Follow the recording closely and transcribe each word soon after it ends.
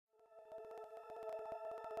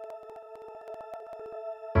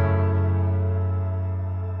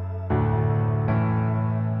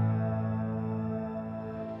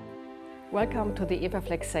Welcome to the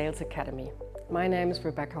EFAFLEX Sales Academy. My name is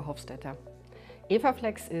Rebecca Hofstetter.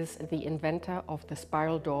 EFAFLEX is the inventor of the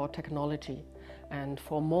spiral door technology and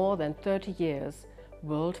for more than 30 years,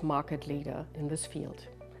 world market leader in this field.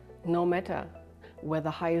 No matter whether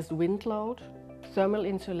highest wind load, thermal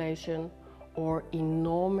insulation or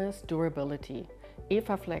enormous durability,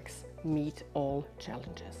 EFAFLEX meet all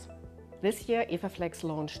challenges. This year, EFAFLEX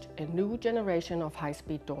launched a new generation of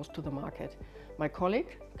high-speed doors to the market. My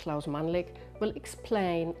colleague, Klaus Mannlich, will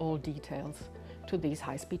explain all details to these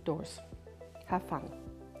high-speed doors. Have fun.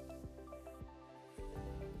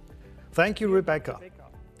 Thank you, Rebecca.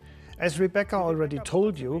 As Rebecca already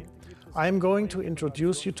told you, I am going to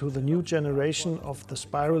introduce you to the new generation of the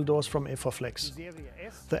spiral doors from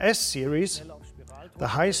EFAFLEX. The S-Series, the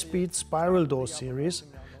high-speed spiral door series,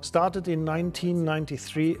 started in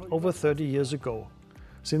 1993, over 30 years ago.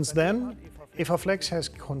 Since then, EFAFLEX has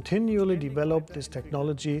continually developed this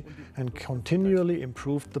technology and continually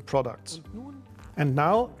improved the products. And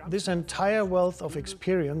now, this entire wealth of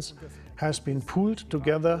experience has been pooled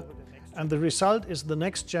together, and the result is the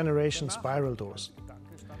next generation spiral doors.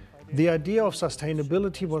 The idea of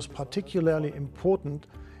sustainability was particularly important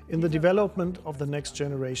in the development of the next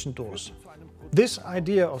generation doors. This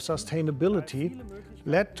idea of sustainability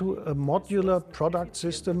led to a modular product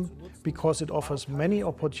system because it offers many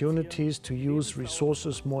opportunities to use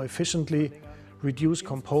resources more efficiently, reduce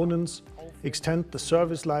components, extend the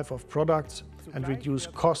service life of products, and reduce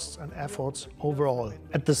costs and efforts overall.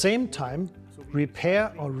 At the same time,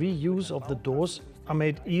 repair or reuse of the doors are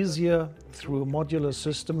made easier through a modular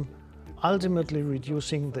system, ultimately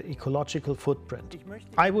reducing the ecological footprint.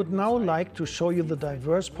 I would now like to show you the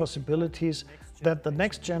diverse possibilities that the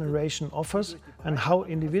next generation offers and how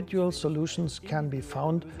individual solutions can be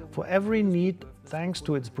found for every need thanks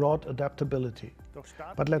to its broad adaptability.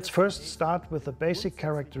 But let's first start with the basic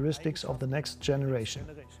characteristics of the next generation.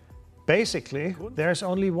 Basically, there is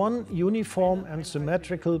only one uniform and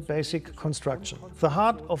symmetrical basic construction, the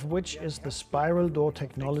heart of which is the spiral door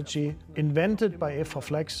technology invented by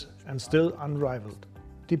EFAFLEX and still unrivaled.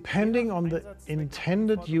 Depending on the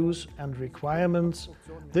intended use and requirements,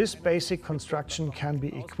 this basic construction can be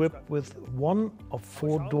equipped with one of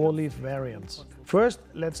 4 door leaf variants. First,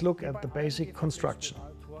 let's look at the basic construction.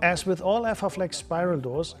 As with all EFAFLEX spiral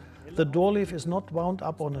doors, the door leaf is not wound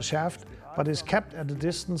up on a shaft, but is kept at a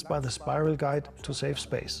distance by the spiral guide to save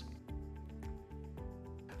space.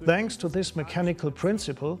 Thanks to this mechanical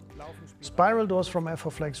principle, spiral doors from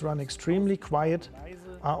EFAFLEX run extremely quiet,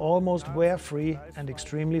 are almost wear-free and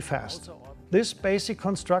extremely fast. This basic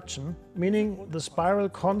construction, meaning the spiral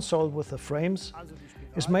console with the frames,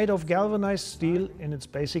 is made of galvanized steel in its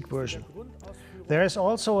basic version. There is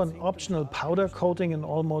also an optional powder coating in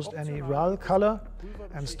almost any RAL color,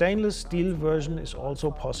 and stainless steel version is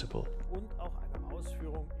also possible.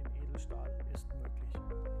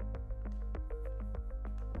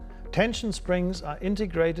 Tension springs are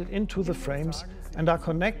integrated into the frames and are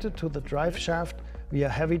connected to the drive shaft via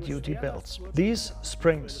heavy-duty belts. These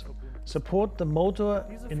springs support the motor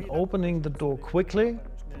in opening the door quickly.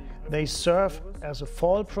 They serve as a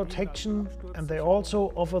fall protection, and they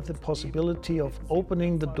also offer the possibility of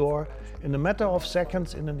opening the door in a matter of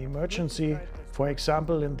seconds in an emergency, for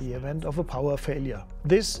example in the event of a power failure.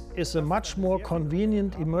 This is a much more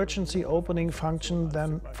convenient emergency opening function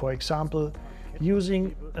than, for example,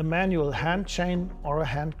 using a manual hand chain or a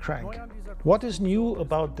hand crank. What is new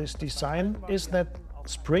about this design is that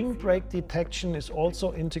spring brake detection is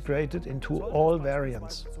also integrated into all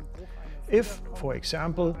variants. If, for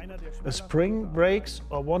example, a spring breaks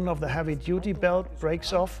or one of the heavy-duty belt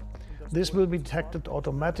breaks off, this will be detected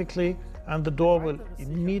automatically and the door will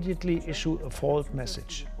immediately issue a fault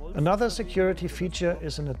message. Another security feature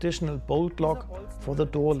is an additional bolt lock for the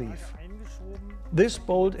door leaf. This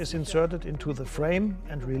bolt is inserted into the frame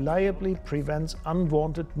and reliably prevents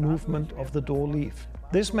unwanted movement of the door leaf.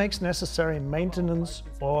 This makes necessary maintenance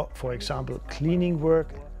or, for example, cleaning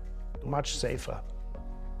work much safer.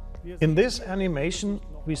 In this animation,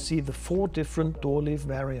 we see the 4 different door leaf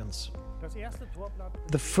variants.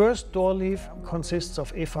 The first door leaf consists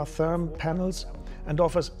of EFATherm panels and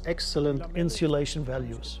offers excellent insulation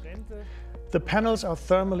values. The panels are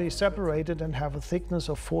thermally separated and have a thickness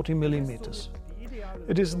of 40 millimeters.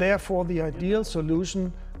 It is therefore the ideal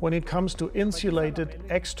solution when it comes to insulated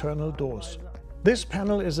external doors. This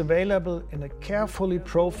panel is available in a carefully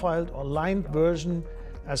profiled or lined version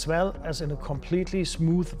as well as in a completely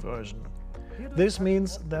smooth version. This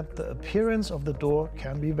means that the appearance of the door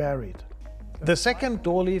can be varied. The second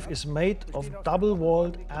door leaf is made of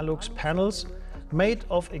double-walled Alux panels made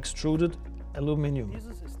of extruded aluminum.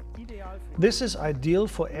 This is ideal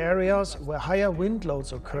for areas where higher wind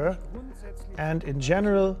loads occur and in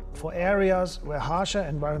general for areas where harsher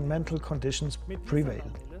environmental conditions prevail.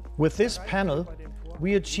 With this panel,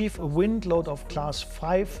 we achieve a wind load of class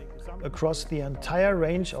 5 across the entire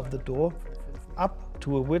range of the door up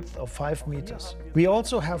to a width of 5 meters. We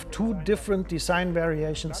also have two different design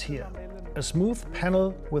variations here. A smooth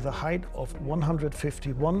panel with a height of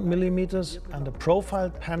 151 millimeters and a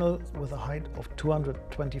profiled panel with a height of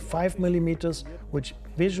 225 millimeters, which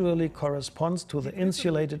visually corresponds to the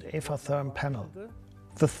insulated EFATherm panel.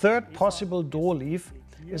 The third possible door leaf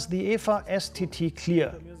is the EFA STT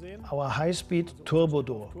Clear, our high-speed turbo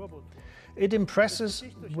door. It impresses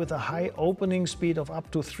with a high opening speed of up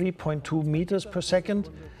to 3.2 meters per second,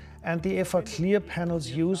 and the EFA Clear panels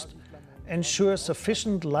used ensure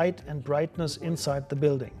sufficient light and brightness inside the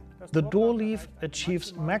building. The door leaf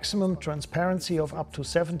achieves maximum transparency of up to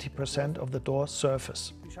 70% of the door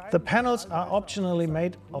surface. The panels are optionally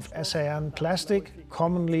made of SAN plastic,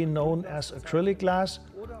 commonly known as acrylic glass,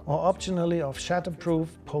 or optionally of shatterproof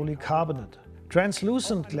polycarbonate.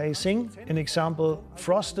 Translucent glazing, in example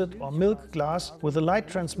frosted or milk glass with a light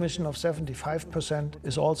transmission of 75%,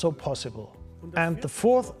 is also possible. And the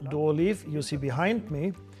fourth door leaf you see behind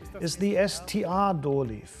me is the STR door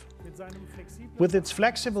leaf. With its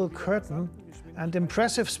flexible curtain and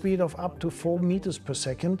impressive speed of up to 4 meters per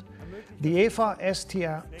second, the EFA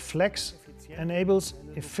EFAFLEX enables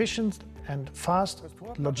efficient and fast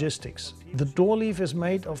logistics. The door leaf is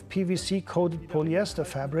made of PVC-coated polyester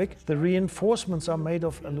fabric, the reinforcements are made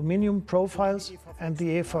of aluminum profiles, and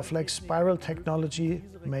the EFAFLEX spiral technology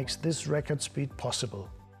makes this record speed possible.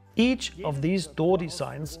 Each of these door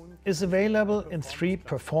designs is available in 3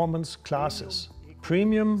 performance classes: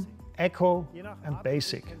 Premium, Eco and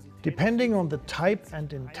Basic. Depending on the type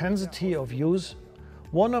and intensity of use,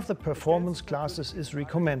 one of the performance classes is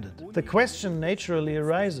recommended. The question naturally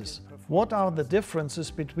arises: what are the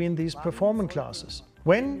differences between these performance classes?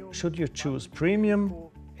 When should you choose Premium,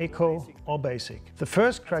 Eco or Basic? The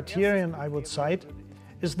first criterion I would cite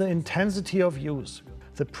is the intensity of use.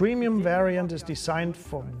 The Premium variant is designed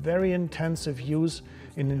for very intensive use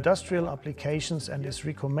in industrial applications and is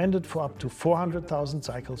recommended for up to 400,000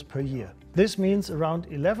 cycles per year. This means around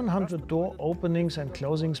 1100 door openings and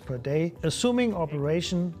closings per day, assuming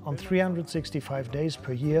operation on 365 days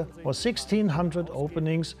per year, or 1600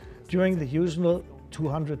 openings during the usual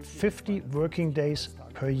 250 working days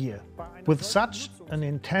per year. With such an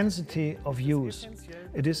intensity of use,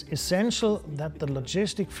 it is essential that the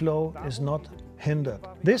logistic flow is not hindered.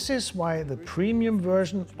 This is why the Premium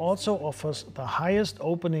version also offers the highest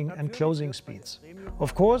opening and closing speeds.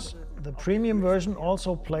 Of course, the Premium version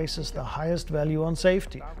also places the highest value on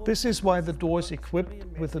safety. This is why the door is equipped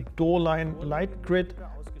with a door line light grid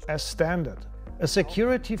as standard. A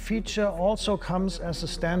security feature also comes as a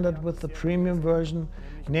standard with the Premium version,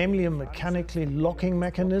 namely a mechanically locking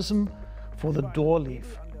mechanism for the door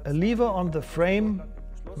leaf. A lever on the frame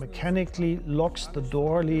mechanically locks the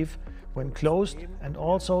door leaf when closed and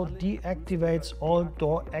also deactivates all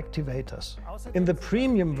door activators. In the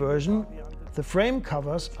Premium version, the frame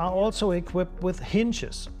covers are also equipped with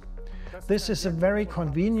hinges. This is a very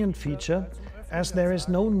convenient feature, as there is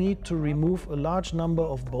no need to remove a large number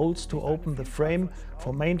of bolts to open the frame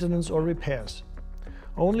for maintenance or repairs.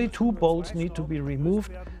 Only 2 bolts need to be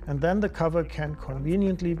removed, and then the cover can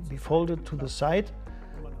conveniently be folded to the side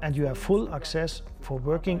and you have full access for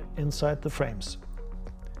working inside the frames.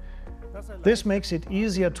 This makes it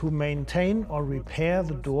easier to maintain or repair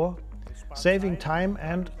the door, saving time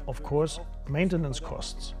and, of course, maintenance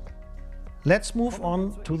costs. Let's move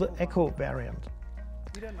on to the Eco variant.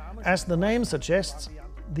 As the name suggests,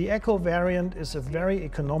 the Eco variant is a very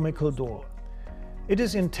economical door. It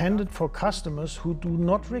is intended for customers who do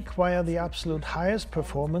not require the absolute highest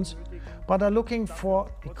performance, but are looking for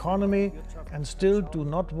economy and still do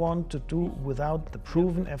not want to do without the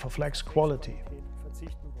proven EFAFLEX quality.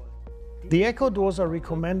 The Eco doors are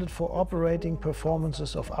recommended for operating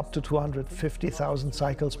performances of up to 250,000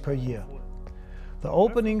 cycles per year. The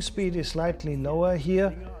opening speed is slightly lower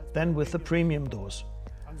here than with the Premium doors.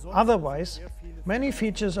 Otherwise, many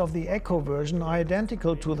features of the Eco version are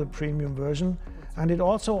identical to the Premium version, and it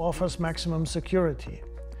also offers maximum security.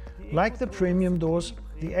 Like the Premium doors,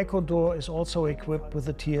 the Eco door is also equipped with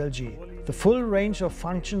the TLG. The full range of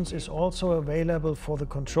functions is also available for the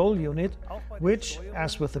control unit, which,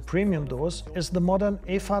 as with the Premium doors, is the modern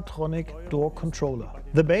EFATronic door controller.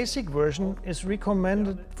 The basic version is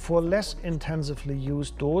recommended for less intensively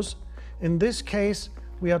used doors. In this case,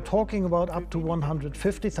 we are talking about up to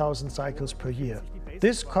 150,000 cycles per year.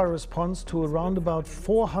 This corresponds to around about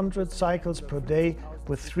 400 cycles per day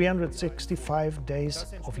with 365 days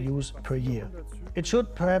of use per year. It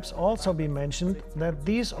should perhaps also be mentioned that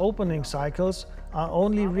these opening cycles are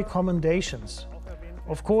only recommendations.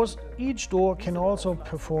 Of course, each door can also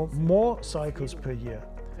perform more cycles per year.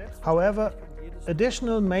 However,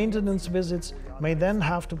 additional maintenance visits may then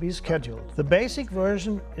have to be scheduled. The basic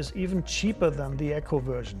version is even cheaper than the Eco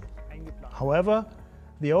version. However,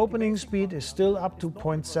 the opening speed is still up to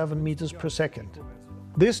 0.7 meters per second.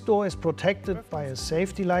 This door is protected by a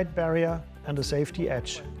safety light barrier and a safety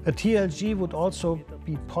edge. A TLG would also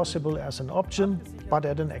be possible as an option, but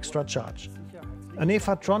at an extra charge. An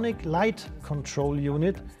EFAtronic light control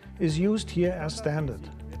unit is used here as standard.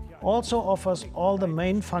 Also offers all the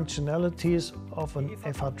main functionalities of an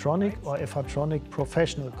EFAtronic or EFAtronic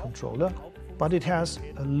professional controller, but it has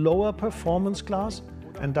a lower performance class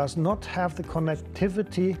and does not have the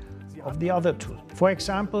connectivity of the other two. For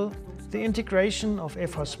example, the integration of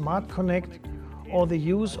EFA Smart Connect or the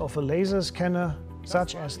use of a laser scanner,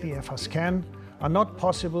 such as the EFAScan, are not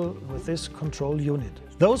possible with this control unit.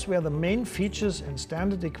 Those were the main features and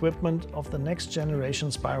standard equipment of the next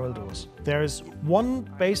generation spiral doors. There is one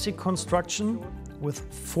basic construction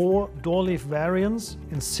with 4 door leaf variants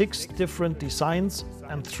in 6 different designs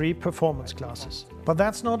and 3 performance classes. But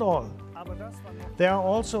that's not all. There are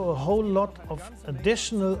also a whole lot of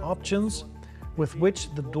additional options with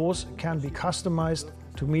which the doors can be customized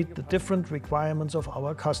to meet the different requirements of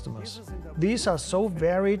our customers. These are so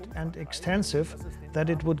varied and extensive that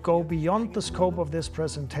it would go beyond the scope of this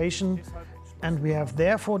presentation, and we have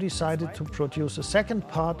therefore decided to produce a second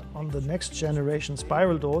part on the next generation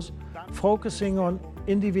spiral doors, focusing on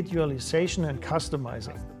individualization and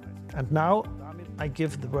customizing. And now I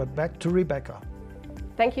give the word back to Rebecca.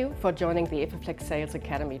 Thank you for joining the EFAFLEX Sales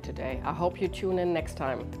Academy today. I hope you tune in next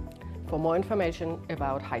time for more information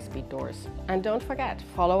about high-speed doors. And don't forget,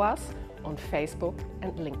 follow us on Facebook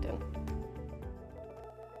and LinkedIn.